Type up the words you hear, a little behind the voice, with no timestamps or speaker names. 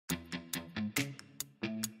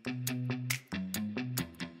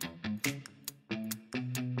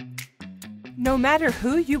No matter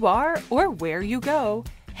who you are or where you go,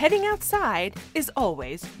 heading outside is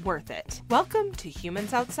always worth it. Welcome to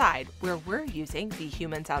Humans Outside, where we're using the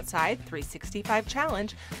Humans Outside 365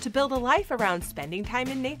 Challenge to build a life around spending time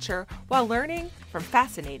in nature while learning from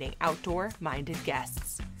fascinating outdoor-minded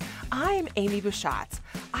guests. I'm Amy Bouchatz.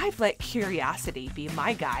 I've let curiosity be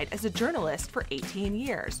my guide as a journalist for 18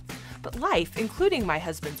 years. But life, including my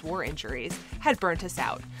husband's war injuries, had burnt us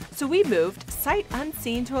out. So we moved sight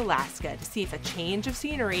unseen to Alaska to see if a change of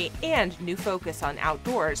scenery and new focus on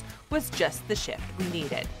outdoors was just the shift we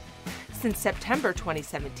needed. Since September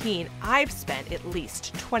 2017, I've spent at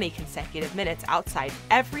least 20 consecutive minutes outside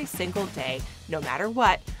every single day, no matter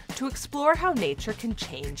what, to explore how nature can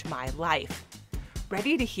change my life.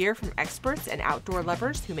 Ready to hear from experts and outdoor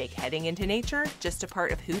lovers who make heading into nature just a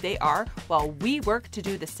part of who they are while we work to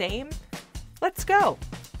do the same? Let's go!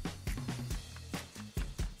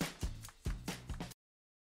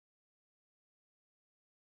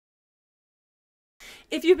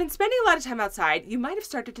 If you've been spending a lot of time outside, you might have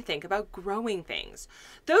started to think about growing things.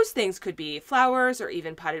 Those things could be flowers or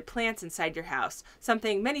even potted plants inside your house,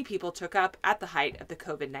 something many people took up at the height of the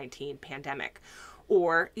COVID-19 pandemic.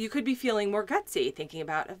 Or you could be feeling more gutsy, thinking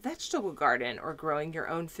about a vegetable garden or growing your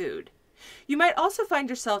own food. You might also find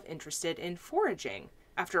yourself interested in foraging.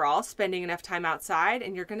 After all, spending enough time outside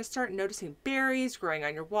and you're going to start noticing berries growing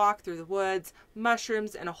on your walk through the woods,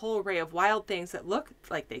 mushrooms, and a whole array of wild things that look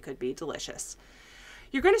like they could be delicious.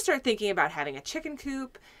 You're going to start thinking about having a chicken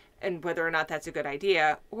coop and whether or not that's a good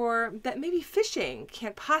idea, or that maybe fishing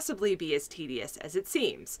can't possibly be as tedious as it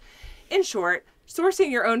seems. In short,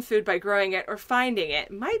 sourcing your own food by growing it or finding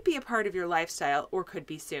it might be a part of your lifestyle or could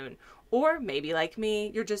be soon. Or maybe like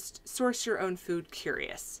me, you're just source your own food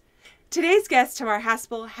curious. Today's guest, Tamar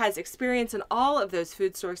Haspel, has experience in all of those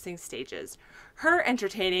food sourcing stages. Her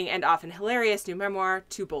entertaining and often hilarious new memoir,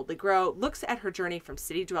 Too Boldly Grow, looks at her journey from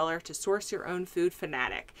city dweller to source your own food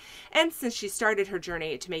fanatic. And since she started her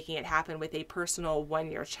journey to making it happen with a personal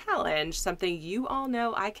one-year challenge, something you all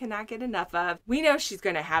know I cannot get enough of, we know she's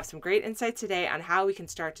going to have some great insights today on how we can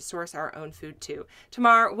start to source our own food too.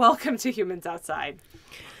 Tamar, welcome to Humans Outside.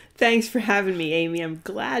 Thanks for having me, Amy. I'm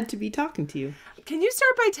glad to be talking to you. Can you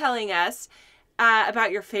start by telling us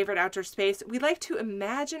about your favorite outdoor space? We like to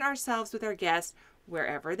imagine ourselves with our guests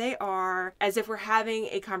wherever they are, as if we're having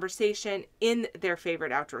a conversation in their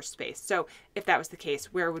favorite outdoor space. So if that was the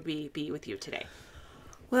case, where would we be with you today?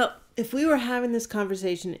 Well, if we were having this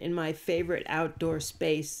conversation in my favorite outdoor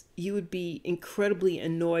space, you would be incredibly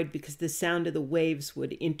annoyed because the sound of the waves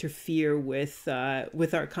would interfere with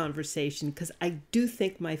our conversation, because I do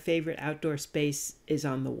think my favorite outdoor space is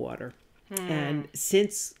on the water. And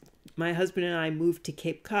since my husband and I moved to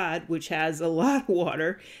Cape Cod, which has a lot of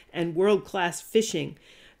water and world-class fishing,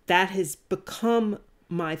 that has become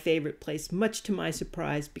my favorite place, much to my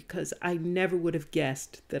surprise, because I never would have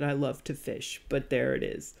guessed that I love to fish, but there it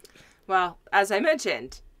is. Well, as I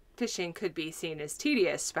mentioned, fishing could be seen as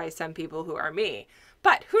tedious by some people who are me,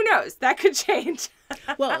 but who knows? That could change.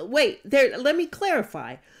 Well, wait, let me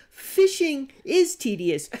clarify. Fishing is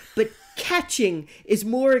tedious, but catching is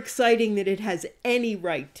more exciting than it has any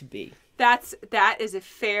right to be. That is a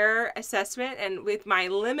fair assessment, and with my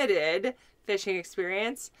limited fishing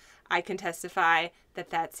experience, I can testify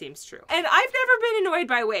that seems true. And I've never been annoyed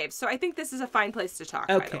by waves, so I think this is a fine place to talk,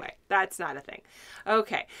 by the way. That's not a thing.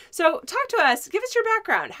 Okay, so talk to us. Give us your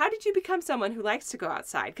background. How did you become someone who likes to go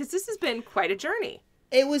outside? Because this has been quite a journey.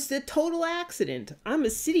 It was a total accident. I'm a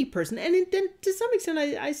city person, and to some extent,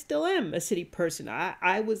 I still am a city person.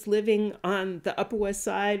 I was living on the Upper West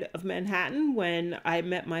Side of Manhattan when I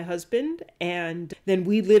met my husband, and then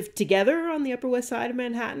we lived together on the Upper West Side of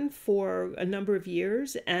Manhattan for a number of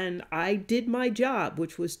years, and I did my job,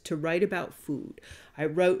 which was to write about food. I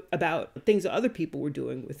wrote about things other people were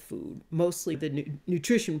doing with food, mostly the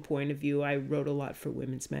nutrition point of view. I wrote a lot for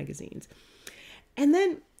women's magazines. And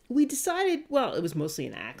then we decided, well, it was mostly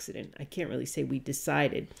an accident. I can't really say we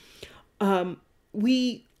decided.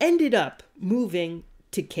 We ended up moving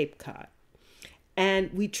to Cape Cod.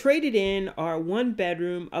 And we traded in our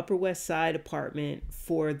one-bedroom Upper West Side apartment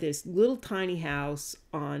for this little tiny house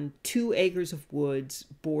on 2 acres of woods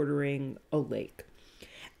bordering a lake.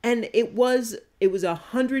 And it was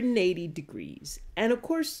 180 degrees. And of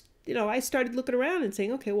course, I started looking around and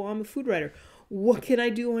saying, okay, well, I'm a food writer. What can I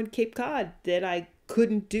do on Cape Cod that I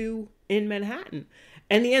couldn't do in Manhattan?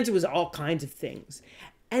 And the answer was all kinds of things.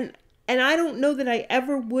 And I don't know that I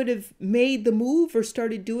ever would have made the move or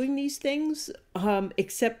started doing these things,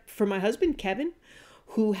 except for my husband, Kevin,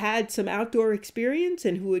 who had some outdoor experience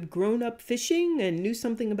and who had grown up fishing and knew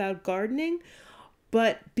something about gardening.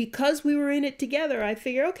 But because we were in it together, I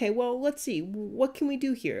figured, okay, well, let's see, what can we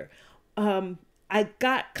do here? I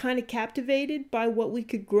got kind of captivated by what we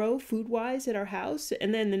could grow food-wise at our house.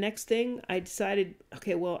 And then the next thing I decided,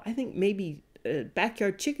 okay, well, I think maybe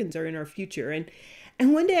backyard chickens are in our future.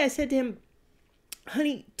 And one day I said to him,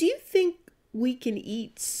 honey, do you think we can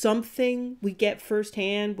eat something we get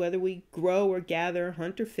firsthand, whether we grow or gather,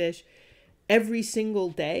 hunt or fish, every single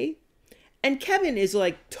day? And Kevin is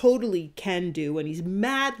like totally can do, and he's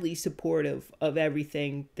madly supportive of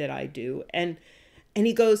everything that I do. And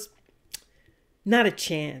he goes, not a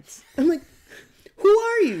chance. I'm like, who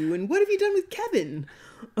are you? And what have you done with Kevin?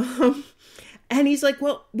 And he's like,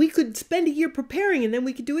 well, we could spend a year preparing and then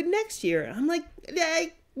we could do it next year. I'm like,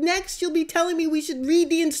 next you'll be telling me we should read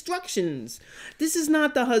the instructions. This is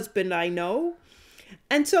not the husband I know.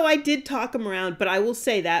 And so I did talk him around, but I will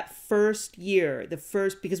say that first year,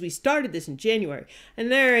 because we started this in January, and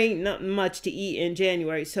there ain't not much to eat in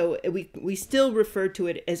January, so we still refer to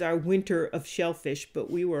it as our winter of shellfish, but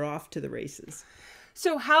we were off to the races.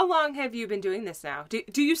 So how long have you been doing this now?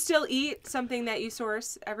 Do you still eat something that you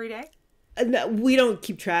source every day? We don't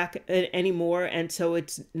keep track anymore, and so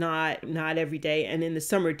it's not every day. And in the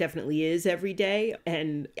summer, it definitely is every day.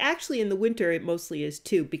 And actually, in the winter, it mostly is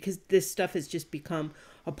too, because this stuff has just become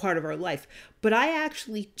a part of our life. But I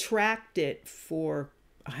actually tracked it for,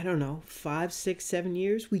 I don't know, 5, 6, 7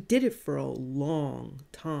 years. We did it for a long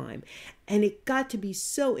time. And it got to be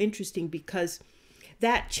so interesting because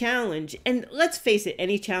that challenge, and let's face it,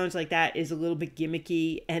 any challenge like that is a little bit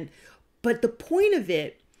gimmicky. But the point of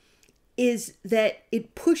it is that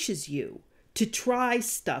it pushes you to try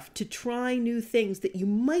stuff, to try new things that you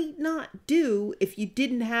might not do if you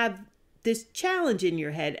didn't have this challenge in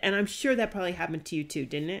your head. And I'm sure that probably happened to you too,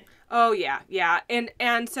 didn't it? Oh, yeah. Yeah.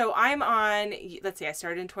 And so I'm on, let's see, I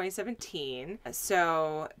started in 2017.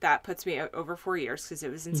 So that puts me over 4 years because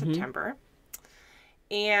it was in September.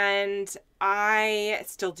 And I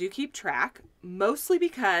still do keep track, mostly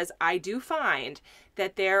because I do find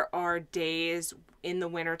that there are days in the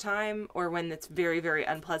wintertime or when it's very, very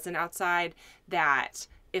unpleasant outside that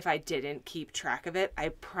if I didn't keep track of it, I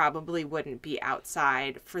probably wouldn't be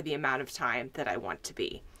outside for the amount of time that I want to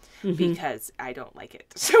be because I don't like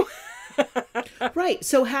it. So right.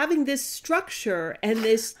 So having this structure and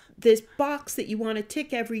this box that you want to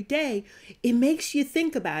tick every day, it makes you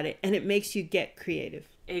think about it and it makes you get creative.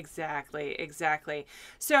 Exactly.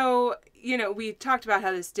 So, we talked about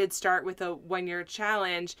how this did start with a 1-year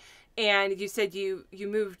challenge, and you said you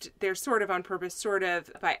moved there sort of on purpose, sort of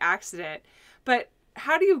by accident. But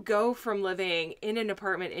how do you go from living in an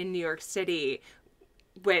apartment in New York City,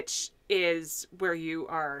 which is where you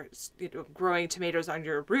are growing tomatoes on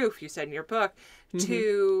your roof, you said in your book,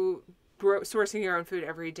 to sourcing your own food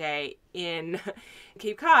every day in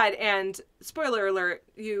Cape Cod? And spoiler alert,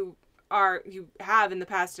 you have in the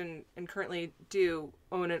past and currently do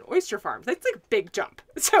own an oyster farm. That's like a big jump.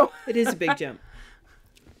 So it is a big jump.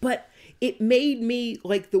 But it made me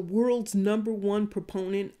like the world's #1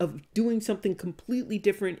 proponent of doing something completely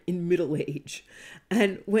different in middle age.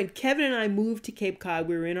 And when Kevin and I moved to Cape Cod,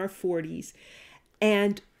 we were in our 40s.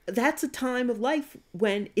 And that's a time of life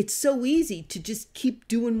when it's so easy to just keep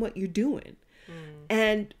doing what you're doing.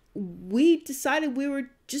 And we decided we were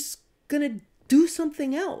just going to do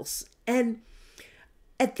something else. And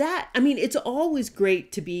at that, I mean, it's always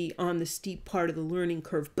great to be on the steep part of the learning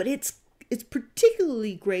curve, but it's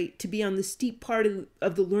particularly great to be on the steep part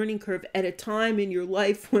of the learning curve at a time in your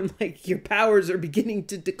life when like your powers are beginning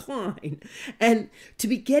to decline. And to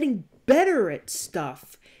be getting better at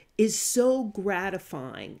stuff is so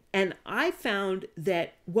gratifying. And I found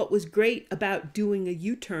that what was great about doing a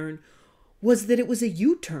U-turn was that it was a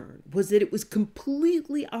U-turn, was that it was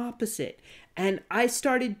completely opposite. And I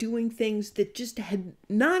started doing things that just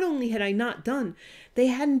not only had I not done, they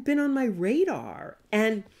hadn't been on my radar.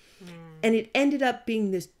 And it ended up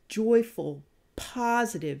being this joyful,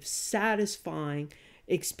 positive, satisfying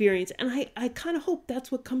experience. And I kind of hope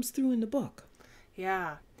that's what comes through in the book.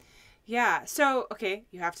 Yeah. So, okay,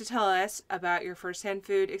 you have to tell us about your firsthand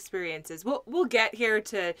food experiences. We'll get here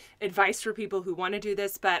to advice for people who want to do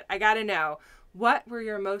this, but I got to know, what were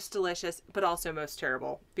your most delicious, but also most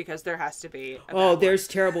terrible? Because there has to be. There's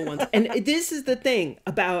terrible ones. And this is the thing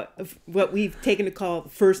about what we've taken to call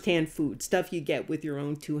firsthand food, stuff you get with your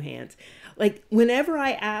own 2 hands. Like whenever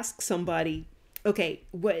I ask somebody, okay,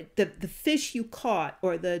 what the fish you caught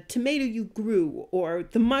or the tomato you grew or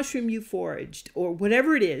the mushroom you foraged or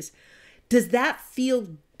whatever it is, does that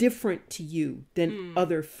feel different to you than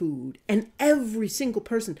other food? And every single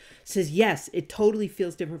person says, yes, it totally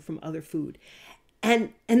feels different from other food.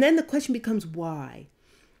 And then the question becomes why?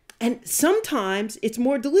 And sometimes it's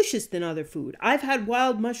more delicious than other food. I've had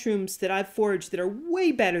wild mushrooms that I've foraged that are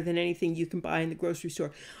way better than anything you can buy in the grocery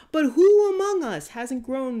store. But who among us hasn't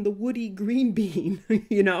grown the woody green bean,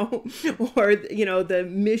 or, the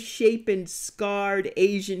misshapen, scarred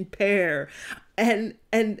Asian pear,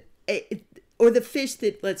 or the fish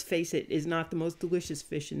that, let's face it, is not the most delicious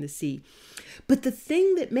fish in the sea. But the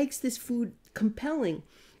thing that makes this food compelling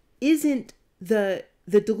isn't the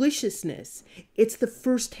deliciousness. It's the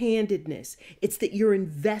first-handedness. It's that you're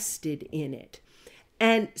invested in it.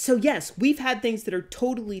 And so, yes, we've had things that are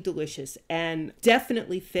totally delicious, and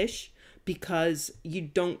definitely fish, because you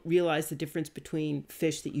don't realize the difference between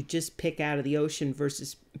fish that you just pick out of the ocean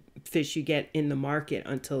versus fish you get in the market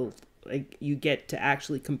until you get to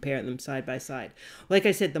actually compare them side by side. Like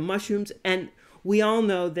I said, the mushrooms, and we all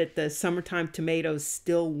know that the summertime tomatoes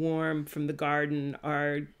still warm from the garden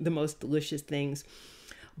are the most delicious things.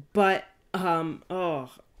 But,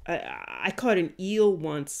 I caught an eel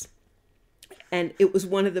once, and it was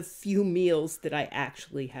one of the few meals that I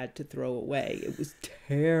actually had to throw away. It was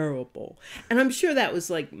terrible. And I'm sure that was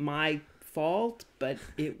like my fault, but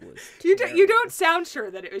it was terrible. You don't sound sure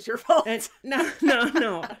that it was your fault. And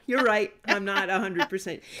no, you're right. I'm not 100%,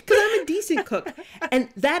 because I'm a decent cook. And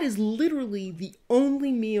that is literally the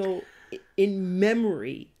only meal in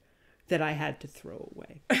memory that I had to throw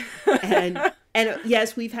away. And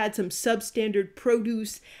yes, we've had some substandard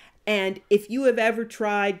produce. And if you have ever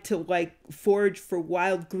tried to forage for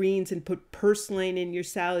wild greens and put purslane in your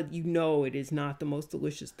salad, it is not the most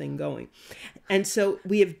delicious thing going. And so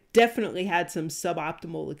we have definitely had some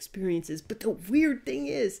suboptimal experiences. But the weird thing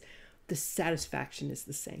is, the satisfaction is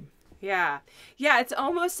the same. Yeah. Yeah, it's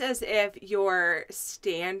almost as if your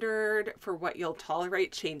standard for what you'll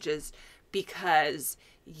tolerate changes because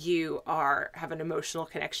you have an emotional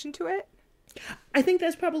connection to it. I think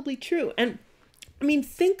that's probably true. And I mean,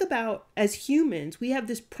 think about, as humans, we have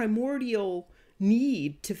this primordial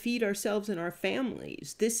need to feed ourselves and our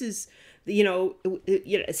families. This is,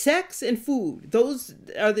 sex and food. Those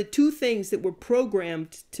are the two things that we're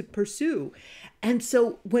programmed to pursue. And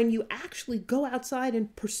so when you actually go outside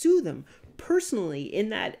and pursue them personally in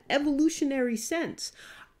that evolutionary sense,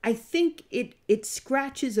 I think it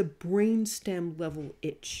scratches a brainstem level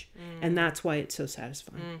itch. And that's why it's so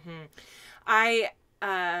satisfying. Mm-hmm. I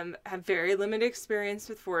have very limited experience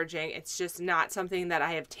with foraging. It's just not something that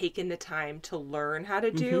I have taken the time to learn how to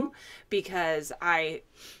do, because I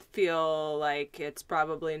feel like it's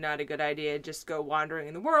probably not a good idea to just go wandering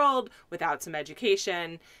in the world without some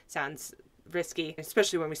education. Sounds risky,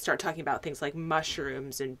 especially when we start talking about things like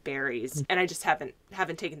mushrooms and berries, and I just haven't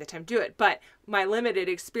taken the time to do it. But my limited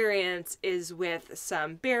experience is with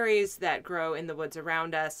some berries that grow in the woods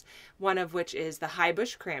around us, one of which is the high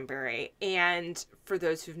bush cranberry. And for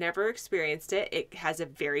those who've never experienced it, it has a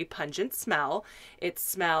very pungent smell. It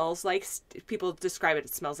smells like, people describe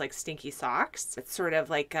it smells like stinky socks. It's sort of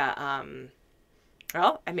like a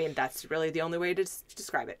well, I mean, that's really the only way to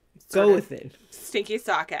describe it. Go with it. Stinky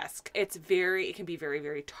sock-esque. It can be very,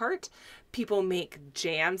 very tart. People make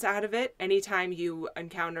jams out of it. Anytime you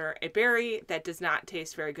encounter a berry that does not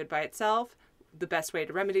taste very good by itself, the best way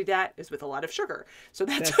to remedy that is with a lot of sugar. So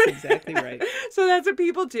that's exactly right. So that's what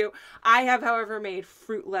people do. I have, however, made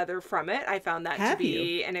fruit leather from it. I found that to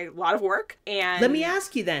be a lot of work. And let me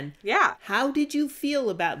ask you then. Yeah. How did you feel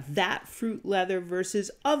about that fruit leather versus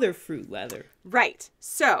other fruit leather? Right.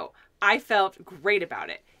 So I felt great about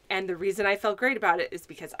it. And the reason I felt great about it is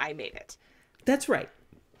because I made it. That's right.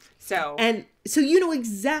 So you know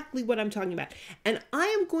exactly what I'm talking about. And I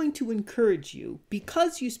am going to encourage you,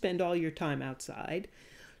 because you spend all your time outside,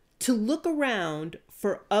 to look around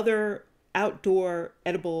for other outdoor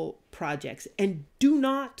edible projects. And do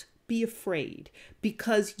not be afraid,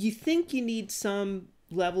 because you think you need some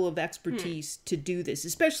level of expertise to do this,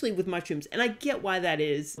 especially with mushrooms. And I get why that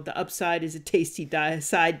is. The upside is a tasty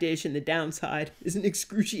side dish, and the downside is an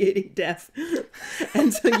excruciating death.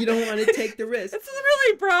 And so you don't want to take the risk. It's a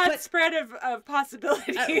really broad spread of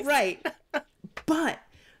possibilities. Right. But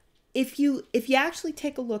if you actually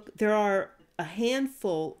take a look, there are a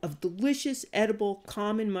handful of delicious, edible,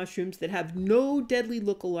 common mushrooms that have no deadly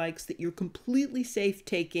lookalikes, that you're completely safe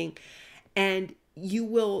taking, and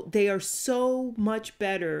they are so much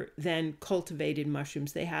better than cultivated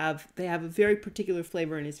mushrooms. They have a very particular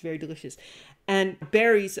flavor, and it's very delicious. And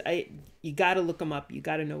berries, you got to look them up. You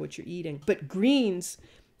got to know what you're eating. But greens,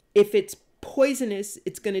 if it's poisonous,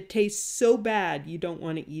 it's going to taste so bad you don't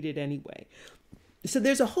want to eat it anyway. So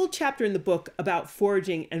there's a whole chapter in the book about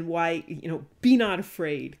foraging and why, be not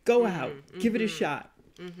afraid. Go out, give it a shot.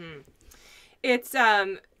 It's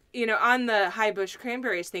On the high bush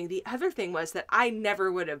cranberries thing, the other thing was that I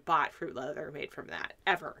never would have bought fruit leather made from that,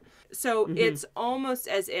 ever. So it's almost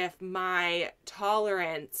as if my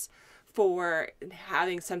tolerance for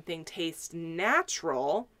having something taste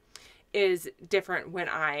natural is different when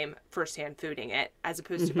I'm firsthand fooding it, as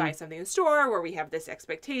opposed to buying something in the store where we have this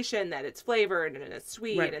expectation that it's flavored and it's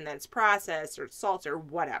sweet and that it's processed or salt or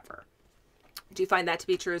whatever. Do you find that to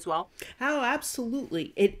be true as well? Oh,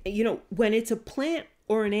 absolutely. When it's a plant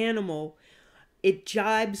or an animal, it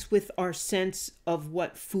jibes with our sense of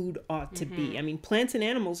what food ought to be. I mean, plants and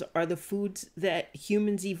animals are the foods that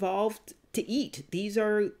humans evolved to eat. These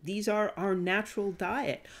are our natural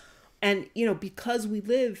diet. And, because we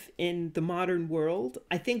live in the modern world,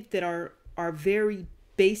 I think that our very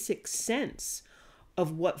basic sense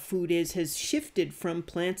of what food is has shifted from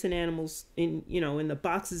plants and animals in the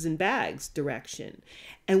boxes and bags direction.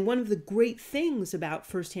 And one of the great things about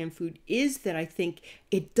firsthand food is that I think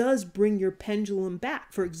it does bring your pendulum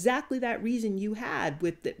back for exactly that reason you had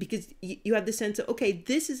with it, because you have the sense of, okay,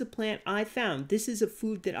 this is a plant I found. This is a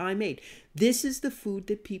food that I made. This is the food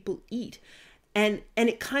that people eat. And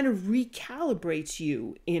it kind of recalibrates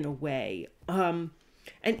you in a way.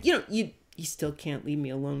 You still can't leave me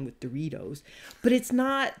alone with Doritos, but it's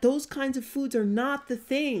not, those kinds of foods are not the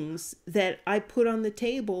things that I put on the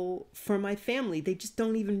table for my family. They just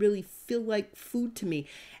don't even really feel like food to me.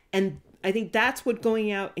 And I think that's what going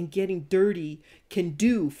out and getting dirty can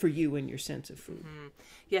do for you and your sense of food.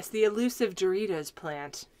 Yes, the elusive Doritos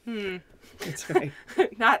plant. That's right.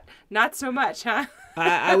 Not so much, huh?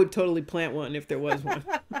 I would totally plant one if there was one.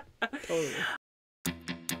 Totally.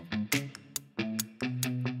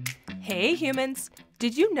 Hey humans,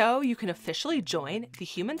 did you know you can officially join the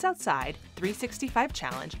Humans Outside 365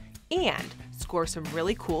 Challenge and score some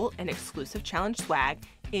really cool and exclusive challenge swag,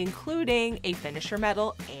 including a finisher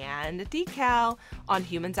medal and a decal on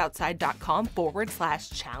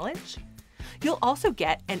humansoutside.com/challenge? You'll also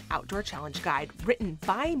get an outdoor challenge guide written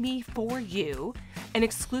by me for you, an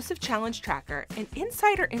exclusive challenge tracker, and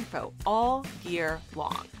insider info all year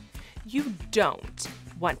long. You don't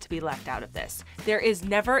want to be left out of this. There is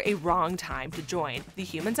never a wrong time to join the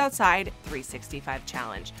Humans Outside 365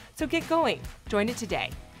 Challenge. So get going. Join it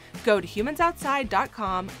today. Go to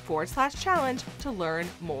humansoutside.com/challenge to learn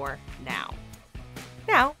more now.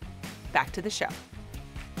 Now, back to the show.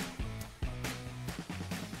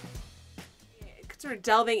 Sort of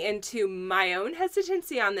delving into my own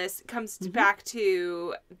hesitancy on this comes back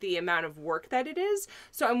to the amount of work that it is.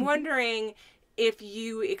 So I'm wondering if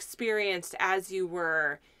you experienced, as you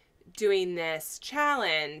were doing this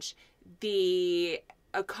challenge, a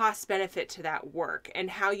cost benefit to that work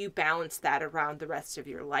and how you balance that around the rest of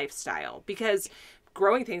your lifestyle, because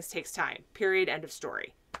growing things takes time, period, end of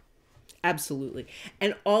story. Absolutely.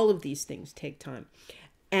 And all of these things take time.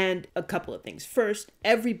 And a couple of things. First,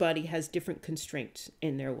 everybody has different constraints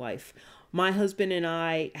in their life. My husband and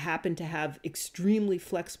I happen to have extremely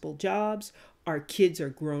flexible jobs. Our kids are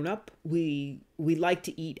grown up. We like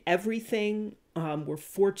to eat everything. We're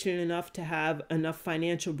fortunate enough to have enough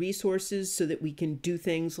financial resources so that we can do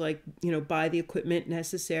things like, buy the equipment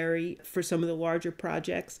necessary for some of the larger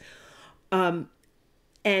projects. And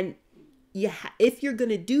if you're going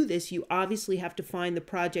to do this, you obviously have to find the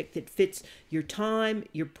project that fits your time,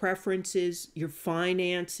 your preferences, your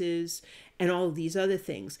finances, and all of these other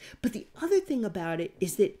things. But the other thing about it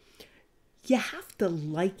is that you have to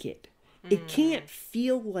like it. It can't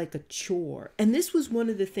feel like a chore. And this was one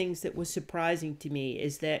of the things that was surprising to me,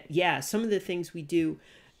 is that, some of the things we do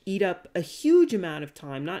eat up a huge amount of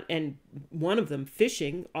time. And one of them,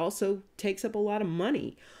 fishing, also takes up a lot of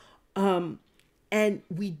money. And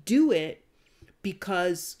we do it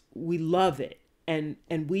because we love it. And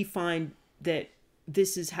we find that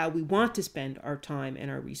this is how we want to spend our time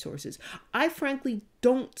and our resources. I frankly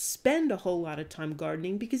don't spend a whole lot of time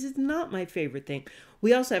gardening because it's not my favorite thing.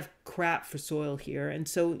 We also have crap for soil here. And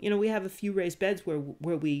so, we have a few raised beds where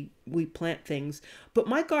we plant things. But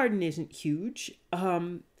my garden isn't huge.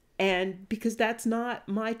 And because that's not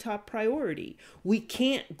my top priority. We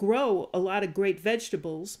can't grow a lot of great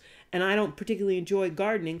vegetables, and I don't particularly enjoy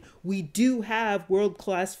gardening. We do have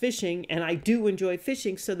world-class fishing, and I do enjoy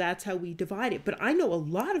fishing, so that's how we divide it. But I know a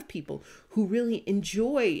lot of people who really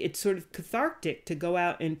enjoy, it's sort of cathartic to go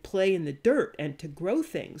out and play in the dirt and to grow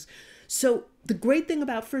things. So the great thing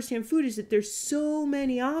about firsthand food is that there's so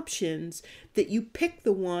many options that you pick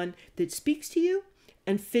the one that speaks to you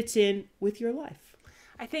and fits in with your life.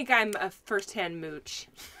 I think I'm a firsthand mooch.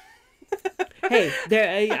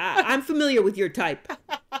 Hey, I'm familiar with your type.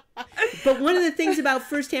 But one of the things about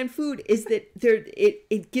firsthand food is that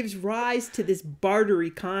it gives rise to this barter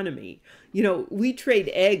economy. You know, we trade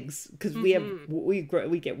eggs because we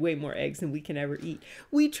get way more eggs than we can ever eat.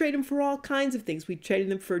 We trade them for all kinds of things. We trade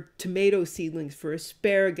them for tomato seedlings, for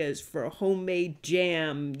asparagus, for a homemade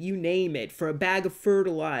jam, you name it, for a bag of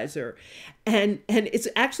fertilizer. And it's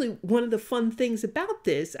actually one of the fun things about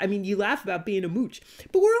this. I mean, you laugh about being a mooch,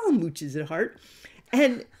 but we're all mooches at heart.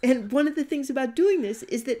 And one of the things about doing this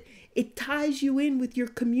is that it ties you in with your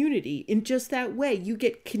community in just that way. You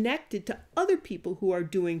get connected to other people who are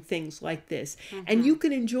doing things like this. And you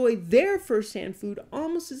can enjoy their firsthand food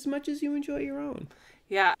almost as much as you enjoy your own.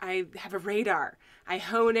 Yeah, I have a radar. I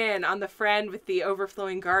hone in on the friend with the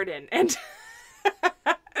overflowing garden. And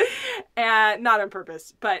not on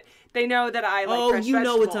purpose, but they know that I like fresh vegetables. Oh, you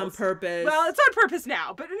know it's on purpose. Well, it's on purpose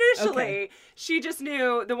now, but initially she just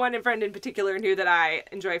knew, the one friend in particular knew that I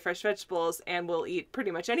enjoy fresh vegetables and will eat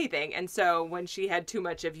pretty much anything. And so when she had too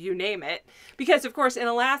much of you name it, because of course in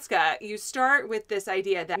Alaska, you start with this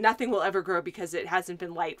idea that nothing will ever grow because it hasn't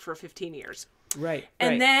been light for 15 years. Right.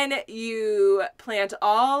 And then you plant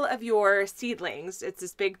all of your seedlings. It's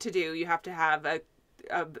this big to-do. You have to have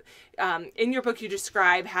in your book, you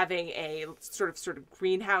describe having a sort of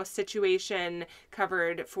greenhouse situation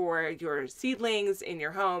covered for your seedlings in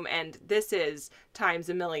your home. And this is times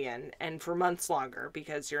a million and for months longer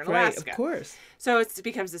because you're in Alaska. Right, of course. So it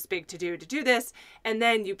becomes this big to do this. And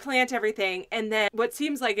then you plant everything. And then what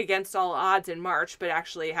seems like against all odds in March, but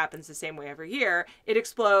actually happens the same way every year, it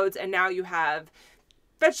explodes. And now you have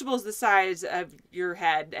vegetables the size of your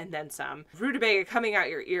head and then some. Rutabaga coming out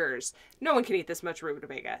your ears. No one can eat this much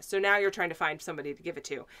rutabaga. So now you're trying to find somebody to give it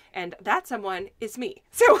to. And that someone is me.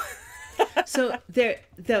 So there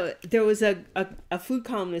was a food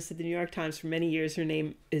columnist at the New York Times for many years. Her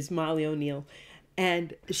name is Molly O'Neill.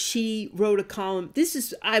 And she wrote a column.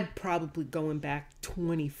 I'm probably going back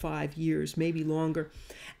 25 years, maybe longer.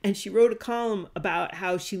 And she wrote a column about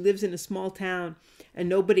how she lives in a small town and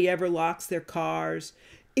nobody ever locks their cars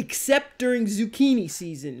except during zucchini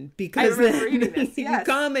season, because then you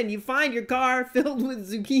come and you find your car filled with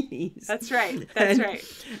zucchinis. That's right.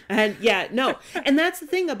 And yeah, no. And that's the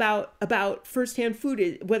thing about firsthand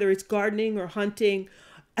food, whether it's gardening or hunting.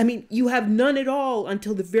 I mean, you have none at all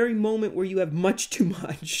until the very moment where you have much too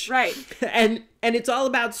much. Right. And it's all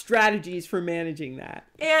about strategies for managing that.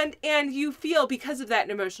 And you feel, because of that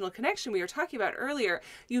emotional connection we were talking about earlier,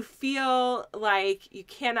 you feel like you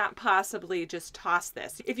cannot possibly just toss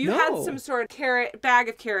this. If you had some sort of bag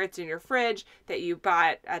of carrots in your fridge that you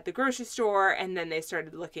bought at the grocery store and then they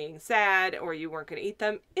started looking sad or you weren't going to eat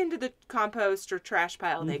them, into the compost or trash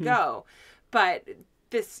pile they go. But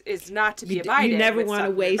this is not to be abided. You never want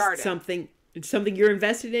to waste something you're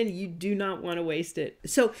invested in. You do not want to waste it.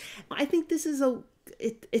 So I think this is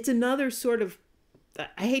it's another sort of,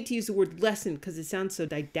 I hate to use the word lesson because it sounds so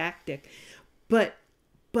didactic, but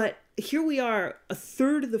here we are, a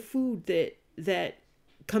third of the food that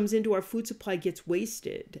comes into our food supply gets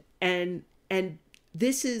wasted. And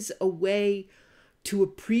this is a way to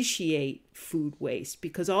appreciate food waste,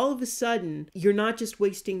 because all of a sudden you're not just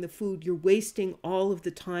wasting the food, you're wasting all of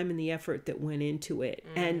the time and the effort that went into it.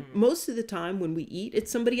 And most of the time when we eat,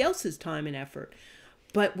 it's somebody else's time and effort.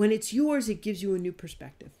 But when it's yours, it gives you a new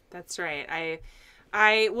perspective. That's right.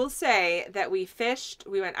 I will say that we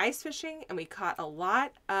went ice fishing and we caught a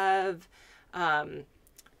lot of,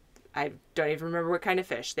 I don't even remember what kind of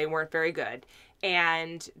fish. They weren't very good.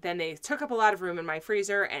 And then they took up a lot of room in my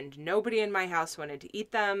freezer and nobody in my house wanted to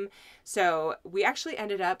eat them. So we actually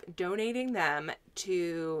ended up donating them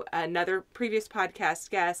to another previous podcast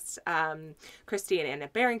guests, Christy and Anna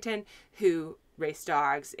Barrington, who race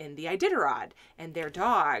dogs in the Iditarod. And their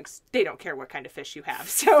dogs, they don't care what kind of fish you have.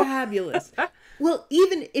 So fabulous. Well,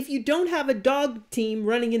 even if you don't have a dog team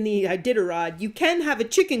running in the Iditarod, you can have a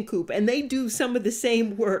chicken coop, and they do some of the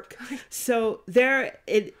same work. So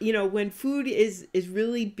when food is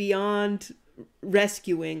really beyond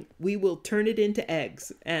rescuing, we will turn it into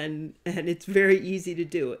eggs, and it's very easy to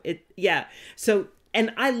do it. Yeah. So,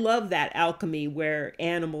 and I love that alchemy where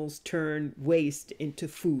animals turn waste into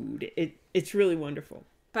food. It's really wonderful.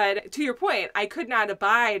 But to your point, I could not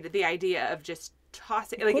abide the idea of just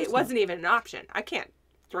tossing. Like, it wasn't even an option. I can't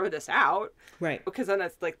throw this out. Right. Because then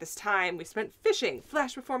it's like this time we spent fishing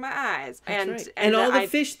flashed before my eyes. And all the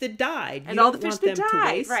fish that died. And all the fish that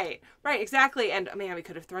died. Right, exactly. And man, we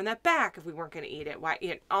could have thrown that back if we weren't going to eat it. Why?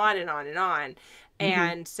 On and on and on.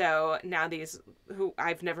 And so now these, who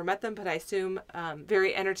I've never met them, but I assume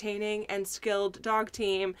very entertaining and skilled dog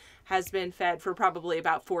team has been fed for probably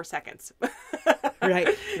about 4 seconds.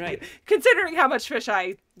 Right. Considering how much fish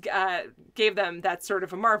I gave them, that's sort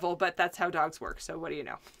of a marvel, but that's how dogs work. So what do you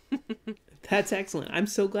know? That's excellent. I'm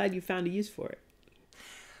so glad you found a use for it.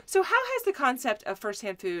 So how has the concept of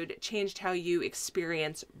firsthand food changed how you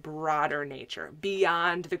experience broader nature,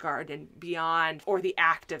 beyond the garden, beyond, or the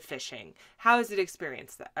act of fishing? How has it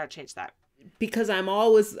changed that? Because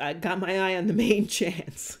I got my eye on the main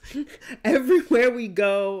chance. Everywhere we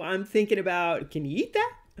go, I'm thinking about, can you eat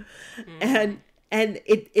that? And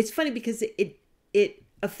it's funny because it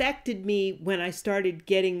affected me when I started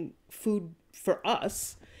getting food for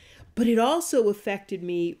us, but it also affected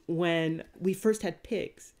me when we first had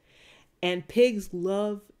pigs. And pigs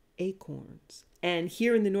love acorns. And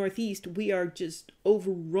here in the Northeast, we are just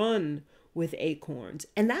overrun with acorns.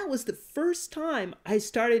 And that was the first time I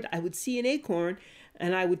would see an acorn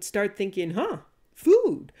and I would start thinking,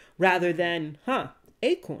 food, rather than,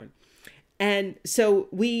 acorn. And so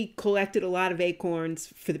we collected a lot of acorns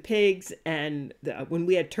for the pigs. And when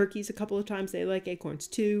we had turkeys a couple of times, they like acorns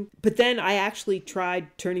too. But then I actually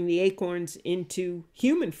tried turning the acorns into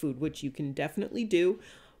human food, which you can definitely do.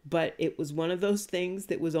 But it was one of those things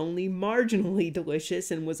that was only marginally delicious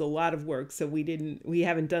and was a lot of work. So we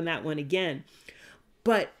haven't done that one again.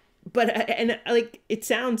 But like, it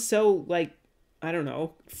sounds so like, I don't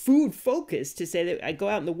know, food focused to say that I go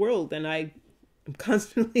out in the world and I'm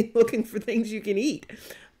constantly looking for things you can eat.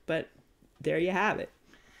 But there you have it.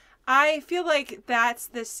 I feel like that's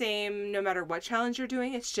the same no matter what challenge you're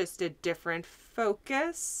doing. It's just a different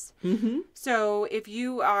focus. Mm-hmm. So if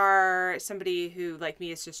you are somebody who, like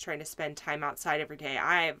me, is just trying to spend time outside every day,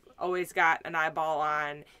 I've always got an eyeball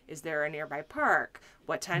on, is there a nearby park?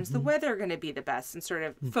 What time's the weather going to be the best? And sort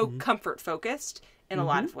of comfort focused in a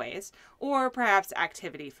lot of ways, or perhaps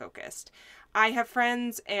activity focused. I have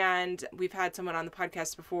friends, and we've had someone on the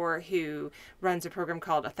podcast before who runs a program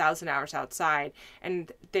called 1,000 Hours Outside,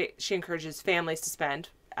 and she encourages families to spend,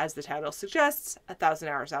 as the title suggests, 1,000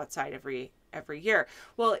 hours outside every year.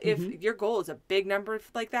 Well, if your goal is a big number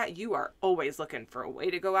like that, you are always looking for a way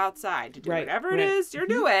to go outside to do whatever it is you're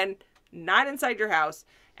doing, not inside your house,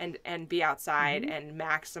 and be outside and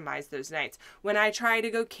maximize those nights. When I try to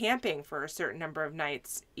go camping for a certain number of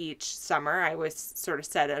nights each summer, I always sort of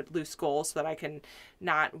set a loose goal so that I can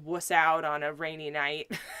not wuss out on a rainy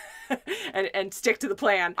night and stick to the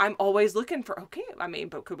plan. I'm always looking for,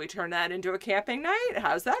 but could we turn that into a camping night?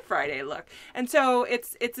 How's that Friday look? And so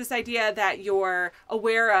it's this idea that you're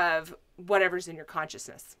aware of whatever's in your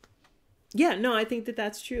consciousness. Yeah, no, I think that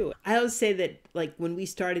that's true. I always say that, like, when we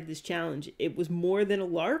started this challenge, it was more than a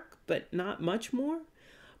lark, but not much more.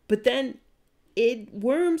 But then it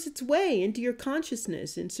worms its way into your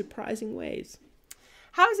consciousness in surprising ways.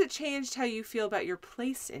 How has it changed how you feel about your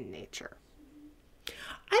place in nature?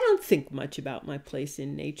 I don't think much about my place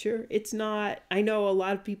in nature. It's not, I know a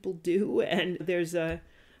lot of people do, and there's a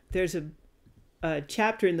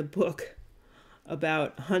chapter in the book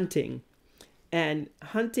about hunting. And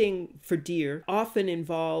hunting for deer often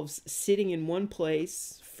involves sitting in one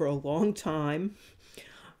place for a long time,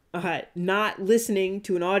 not listening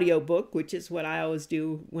to an audiobook, which is what I always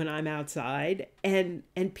do when I'm outside. And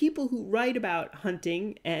people who write about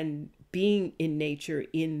hunting and being in nature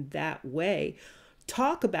in that way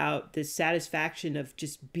talk about the satisfaction of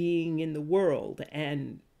just being in the world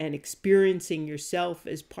and experiencing yourself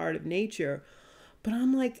as part of nature. But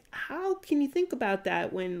I'm like, how can you think about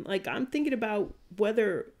that when, like, I'm thinking about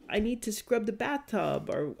whether I need to scrub the bathtub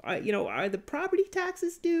or, are the property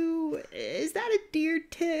taxes due? Is that a deer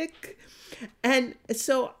tick? And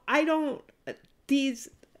so I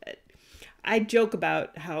joke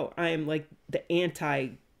about how I am like the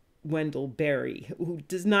anti-Wendell Berry, who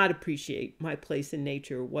does not appreciate my place in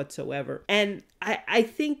nature whatsoever. And I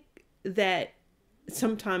think that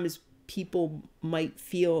sometimes people might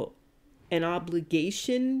feel an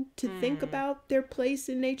obligation to think about their place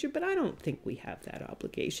in nature, but I don't think we have that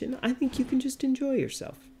obligation. I think you can just enjoy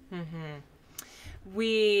yourself.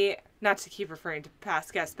 We, not to keep referring to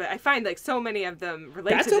past guests, but I find like so many of them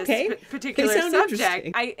relate to this particular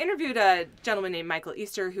subject. I interviewed a gentleman named Michael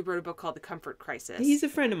Easter who wrote a book called The Comfort Crisis. He's a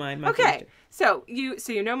friend of mine, Michael Easter. So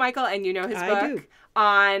you know Michael and you know his book. I do.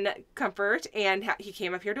 on comfort, and he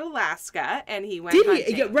came up here to Alaska, and he went Did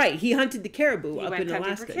hunting. he? Yeah, right. He hunted the caribou He up went in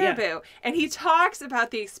hunting Alaska. for caribou, and he talks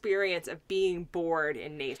about the experience of being bored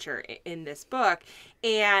in nature in this book.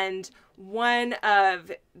 And one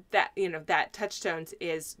of that touchstones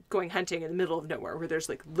is going hunting in the middle of nowhere where there's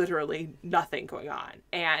like literally nothing going on,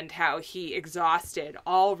 and how he exhausted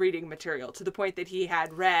all reading material to the point that he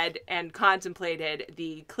had read and contemplated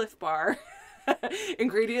the Cliff Bar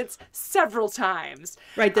ingredients several times.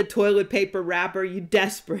 Right, the toilet paper wrapper, you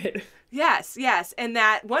desperate. Yes, yes. And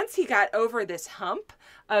that once he got over this hump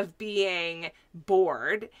of being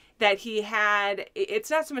bored, that he had,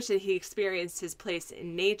 it's not so much that he experienced his place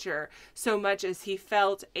in nature, so much as he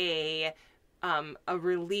felt a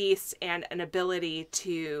release and an ability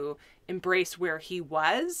to embrace where he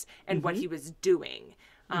was and what he was doing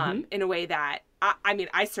in a way that, I mean,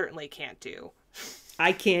 I certainly can't do.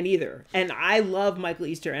 I can't either. And I love Michael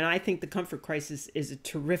Easter, and I think The Comfort Crisis is a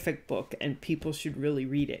terrific book, and people should really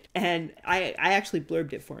read it. And I actually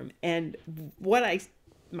blurbed it for him. And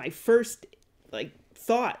my first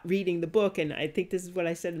thought reading the book, and I think this is what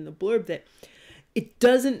I said in the blurb, that it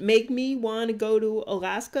doesn't make me want to go to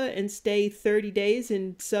Alaska and stay 30 days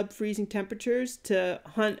in sub-freezing temperatures to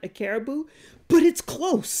hunt a caribou, but it's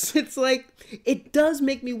close. It's like, it does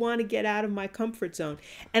make me want to get out of my comfort zone.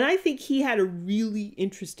 And I think he had a really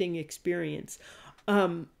interesting experience.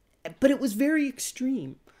 But it was very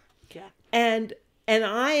extreme. Yeah. And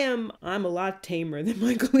I'm a lot tamer than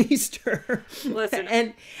Michael Easter. Listen.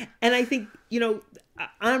 And I think,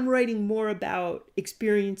 I'm writing more about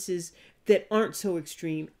experiences that aren't so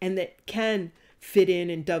extreme and that can fit in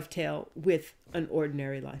and dovetail with an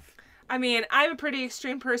ordinary life. I mean, I'm a pretty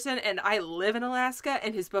extreme person, and I live in Alaska,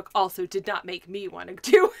 and his book also did not make me want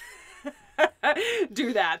to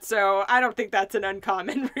do that. So I don't think that's an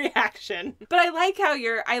uncommon reaction. But I like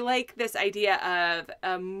I like this idea of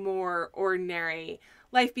a more ordinary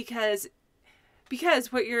life, because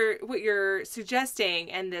what you're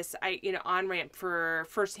suggesting, and this on-ramp for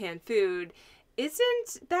firsthand food,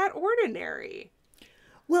 isn't that ordinary.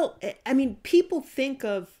 Well, I mean, people think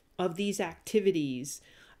of these activities,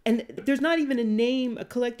 and there's not even a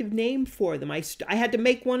collective name for them. I had to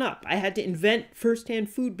make one up. I had to invent firsthand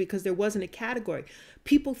food because there wasn't a category.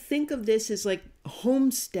 People think of this as like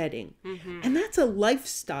homesteading, and that's a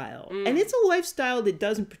lifestyle. And it's a lifestyle that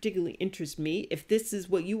doesn't particularly interest me. If this is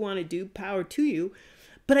what you want to do, power to you.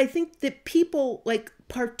 But I think that people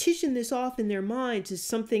partition this off in their minds as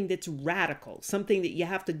something that's radical, something that you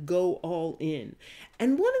have to go all in.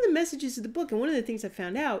 And one of the messages of the book, and one of the things I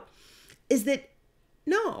found out, is that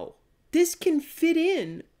no, this can fit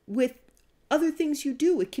in with other things you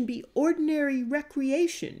do. It can be ordinary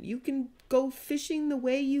recreation. You can go fishing the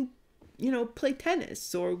way you play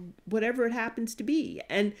tennis or whatever it happens to be.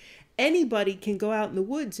 And anybody can go out in the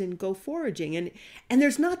woods and go foraging. And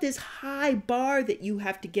there's not this high bar that you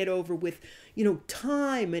have to get over with,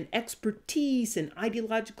 time and expertise and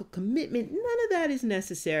ideological commitment. None of that is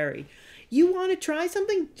necessary. You want to try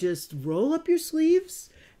something? Just roll up your sleeves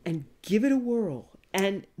and give it a whirl.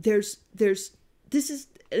 And this is,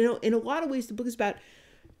 in a lot of ways, the book is about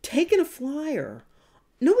taking a flyer.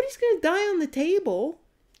 Nobody's going to die on the table,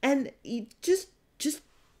 and you just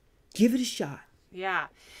give it a shot. Yeah.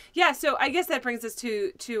 Yeah. So I guess that brings us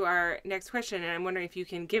to our next question. And I'm wondering if you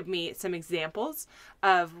can give me some examples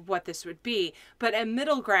of what this would be, but a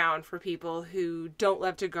middle ground for people who don't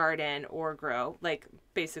love to garden or grow, like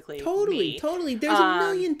basically me. Totally. There's a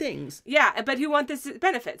million things. Yeah. But who want this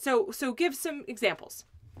benefit. So give some examples.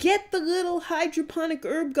 Get the little hydroponic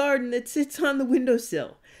herb garden that sits on the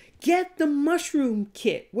windowsill. Get the mushroom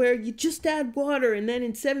kit where you just add water and then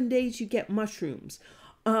in 7 days you get mushrooms.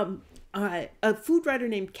 A food writer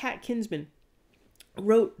named Kat Kinsman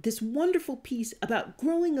wrote this wonderful piece about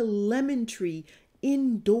growing a lemon tree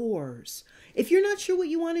indoors. If you're not sure what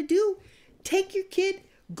you want to do, take your kid,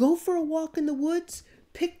 go for a walk in the woods,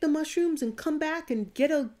 pick the mushrooms, and come back and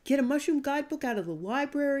get a mushroom guidebook out of the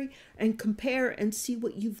library and compare and see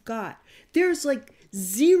what you've got. There's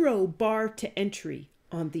zero bar to entry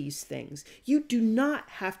on these things. You do not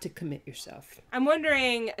have to commit yourself. I'm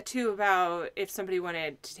wondering too about if somebody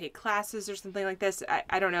wanted to take classes or something like this.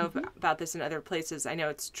 I don't know about this in other places. I know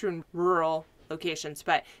it's true in rural locations,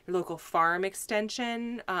 but your local farm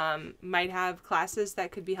extension might have classes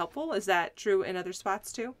that could be helpful. Is that true in other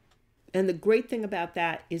spots too? And the great thing about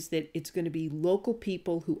that is that it's going to be local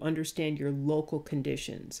people who understand your local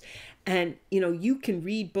conditions. And, you can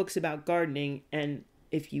read books about gardening, and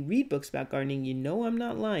if you read books about gardening, I'm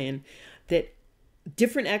not lying, that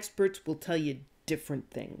different experts will tell you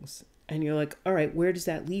different things. And you're like, all right, where does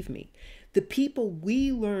that leave me? The people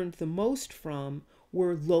we learned the most from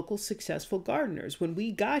were local successful gardeners. When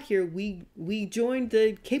we got here, we joined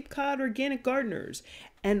the Cape Cod Organic Gardeners,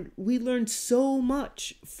 and we learned so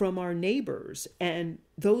much from our neighbors, and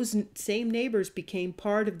those same neighbors became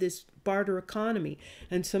part of this barter economy,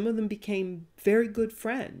 and some of them became very good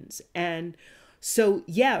friends. And so,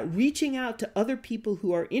 yeah, reaching out to other people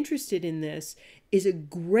who are interested in this is a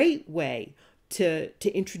great way to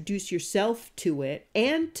introduce yourself to it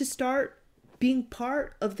and to start being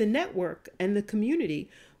part of the network and the community,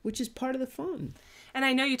 which is part of the fun. And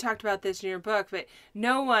I know you talked about this in your book, but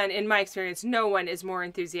no one, in my experience, no one is more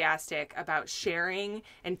enthusiastic about sharing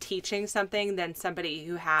and teaching something than somebody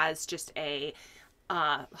who has just a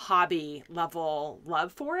hobby level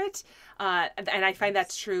love for it. And I find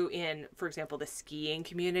that's true in, for example, the skiing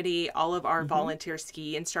community. All of our volunteer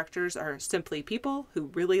ski instructors are simply people who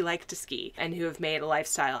really like to ski and who have made a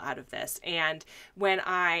lifestyle out of this. And when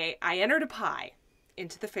I entered a pie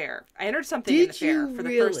into the fair, I entered something in the fair for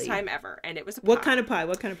the first time ever, and it was a pie. What kind of pie?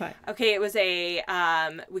 What kind of pie? Okay, it was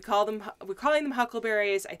we're calling them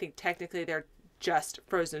huckleberries. I think technically they're just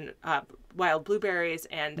frozen wild blueberries,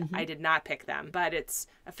 and I did not pick them, but it's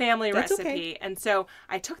a family recipe. Okay. And so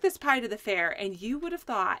I took this pie to the fair, and you would have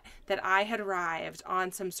thought that I had arrived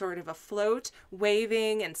on some sort of a float,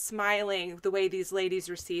 waving and smiling the way these ladies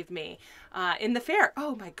received me in the fair.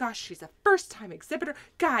 Oh my gosh, she's a first-time exhibitor.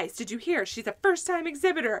 Guys, did you hear? She's a first-time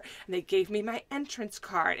exhibitor. And they gave me my entrance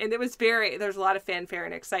card, and there's a lot of fanfare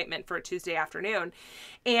and excitement for a Tuesday afternoon.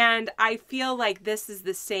 And I feel like this is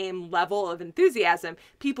the same level of enthusiasm.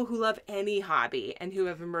 People who love any hobby and who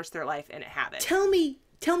have immersed their life in it have it. Tell me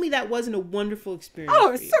that wasn't a wonderful experience. Oh,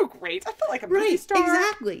 it was so great. I felt like a movie star.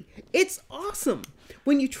 Exactly. It's awesome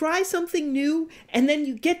when you try something new and then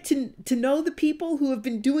you get to know the people who have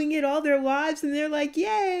been doing it all their lives, and they're like,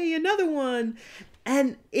 yay, another one.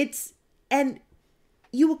 And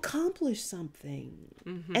you accomplish something.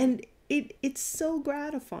 And it's so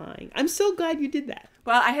gratifying. I'm so glad you did that.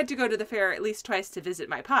 Well, I had to go to the fair at least twice to visit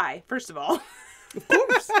my pie, first of all. Of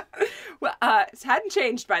course. Well, it hadn't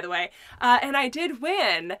changed, by the way. And I did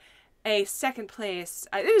win a second place.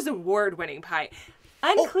 It was an award-winning pie.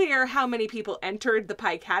 Unclear how many people entered the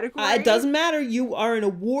pie category. It doesn't matter. You are an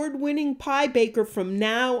award-winning pie baker from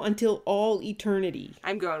now until all eternity.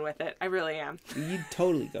 I'm going with it. I really am. You'd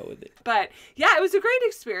totally go with it. But yeah, it was a great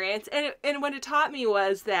experience. And what it taught me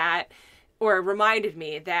was that, or reminded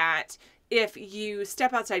me that, if you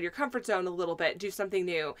step outside your comfort zone a little bit, do something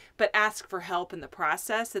new, but ask for help in the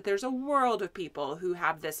process, that there's a world of people who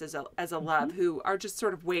have this as a love, who are just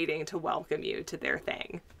sort of waiting to welcome you to their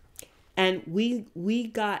thing. And we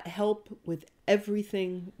got help with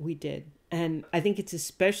everything we did. And I think it's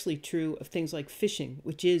especially true of things like fishing,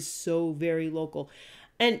 which is so very local.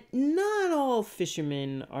 And not all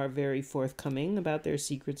fishermen are very forthcoming about their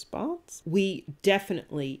secret spots. We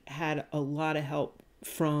definitely had a lot of help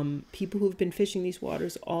from people who've been fishing these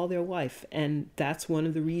waters all their life. And that's one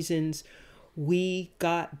of the reasons we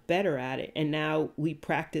got better at it. And now we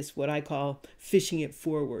practice what I call fishing it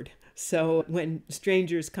forward. So when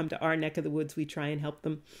strangers come to our neck of the woods, we try and help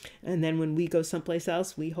them. And then when we go someplace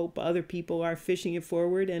else, we hope other people are fishing it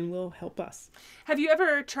forward and will help us. Have you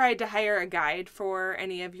ever tried to hire a guide for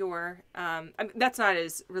any of your, I mean, that's not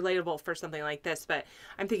as relatable for something like this, but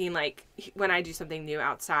I'm thinking like when I do something new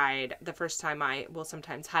outside, the first time I will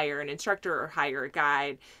sometimes hire an instructor or hire a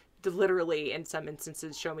guide to literally, in some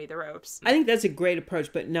instances, show me the ropes. I think that's a great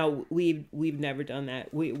approach, but no, we've never done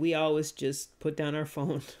that. We always just put down our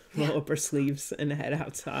phone, roll up our sleeves, and head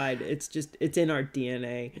outside. It's in our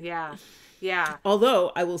DNA. Yeah, yeah.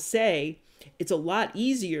 Although I will say, it's a lot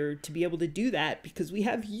easier to be able to do that because we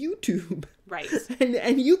have YouTube. Right.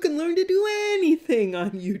 And you can learn to do anything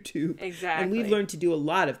on YouTube. Exactly. And we've learned to do a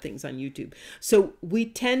lot of things on YouTube. So we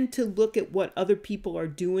tend to look at what other people are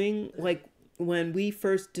doing, like when we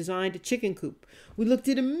first designed a chicken coop, we looked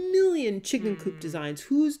at a million chicken coop designs.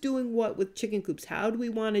 Who's doing what with chicken coops? How do we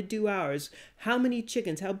want to do ours? How many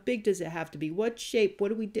chickens? How big does it have to be? What shape? What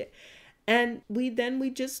do we do? And we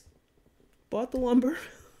just bought the lumber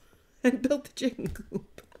and built the chicken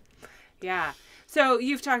coop. Yeah. So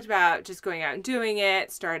you've talked about just going out and doing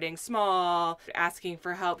it, starting small, asking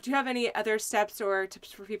for help. Do you have any other steps or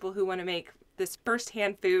tips for people who want to make this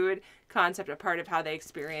firsthand food concept a part of how they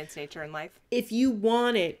experience nature and life? If you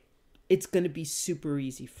want it, it's going to be super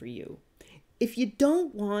easy for you. If you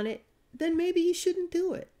don't want it, then maybe you shouldn't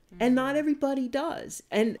do it. And not everybody does.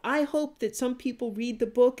 And I hope that some people read the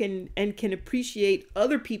book and can appreciate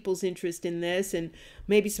other people's interest in this and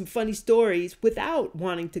maybe some funny stories without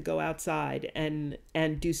wanting to go outside and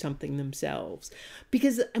do something themselves.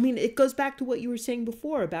 Because, I mean, it goes back to what you were saying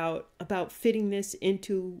before about fitting this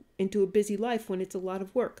into a busy life when it's a lot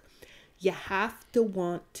of work. You have to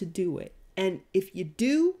want to do it. And if you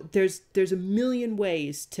do, there's a million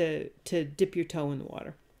ways to dip your toe in the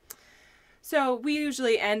water. So we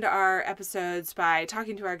usually end our episodes by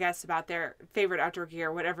talking to our guests about their favorite outdoor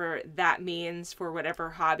gear, whatever that means for whatever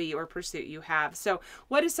hobby or pursuit you have. So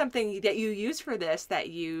what is something that you use for this that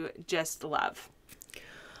you just love?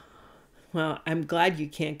 Well, I'm glad you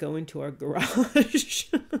can't go into our garage.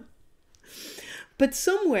 But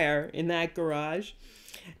somewhere in that garage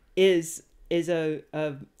is a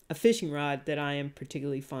fishing rod that I am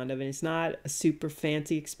particularly fond of, and it's not a super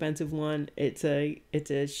fancy expensive one. It's a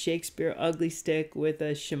Shakespeare ugly stick with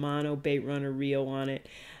a Shimano bait runner reel on it,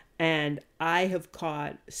 and I have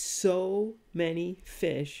caught so many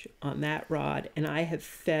fish on that rod, and I have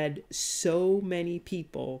fed so many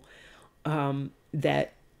people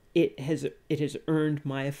that it has earned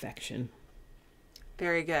my affection.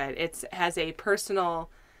 Very good. It has a personal,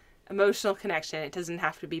 emotional connection. It doesn't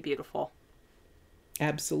have to be beautiful.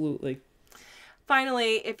 Absolutely.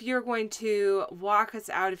 Finally, if you're going to walk us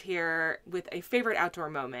out of here with a favorite outdoor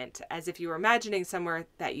moment, as if you were imagining somewhere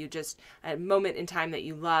that you just, a moment in time that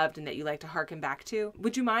you loved and that you like to harken back to,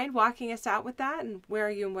 would you mind walking us out with that? And where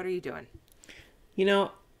are you and what are you doing? You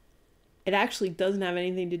know, it actually doesn't have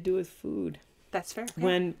anything to do with food. That's fair. Yeah.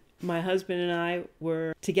 When my husband and I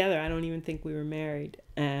were together, I don't even think we were married.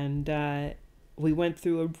 And we went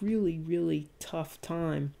through a really, really tough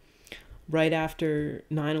time. Right after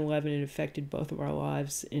 9/11, it affected both of our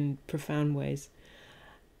lives in profound ways.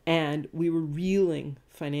 And we were reeling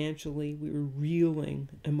financially. We were reeling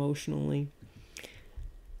emotionally.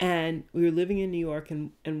 And we were living in New York,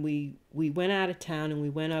 and we went out of town, and we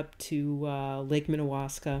went up to Lake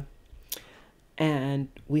Minnewaska. And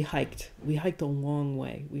we hiked. We hiked a long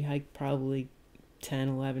way. We hiked probably 10,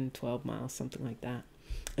 11, 12 miles, something like that.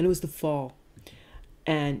 And it was the fall.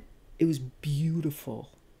 And it was beautiful.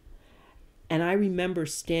 And I remember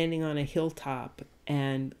standing on a hilltop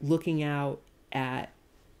and looking out at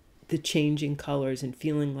the changing colors and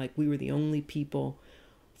feeling like we were the only people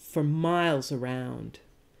for miles around.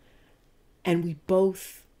 And we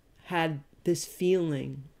both had this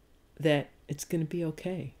feeling that it's going to be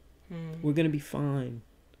okay. We're going to be fine.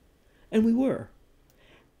 And we were.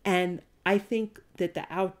 And I think that the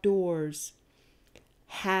outdoors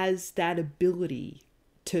has that ability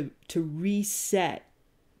to reset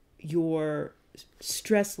your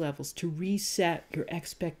stress levels, to reset your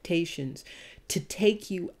expectations, to take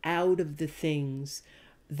you out of the things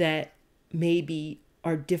that maybe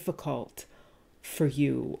are difficult for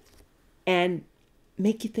you and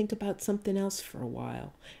make you think about something else for a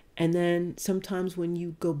while. And then sometimes when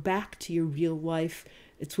you go back to your real life,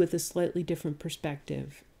 it's with a slightly different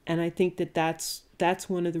perspective. And I think that that's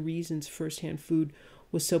one of the reasons Firsthand Food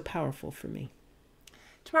was so powerful for me.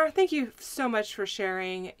 Tamar, thank you so much for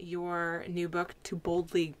sharing your new book, To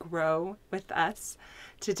Boldly Grow, with us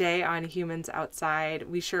today on Humans Outside.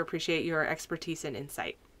 We sure appreciate your expertise and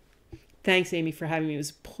insight. Thanks, Amy, for having me. It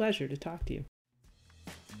was a pleasure to talk to you.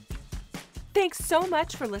 Thanks so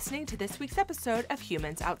much for listening to this week's episode of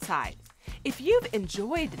Humans Outside. If you've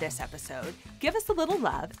enjoyed this episode, give us a little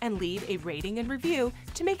love and leave a rating and review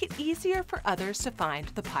to make it easier for others to find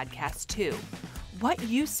the podcast too. What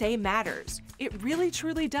you say matters. It really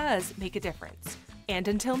truly does make a difference. And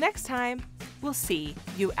until next time, we'll see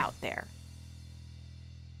you out there.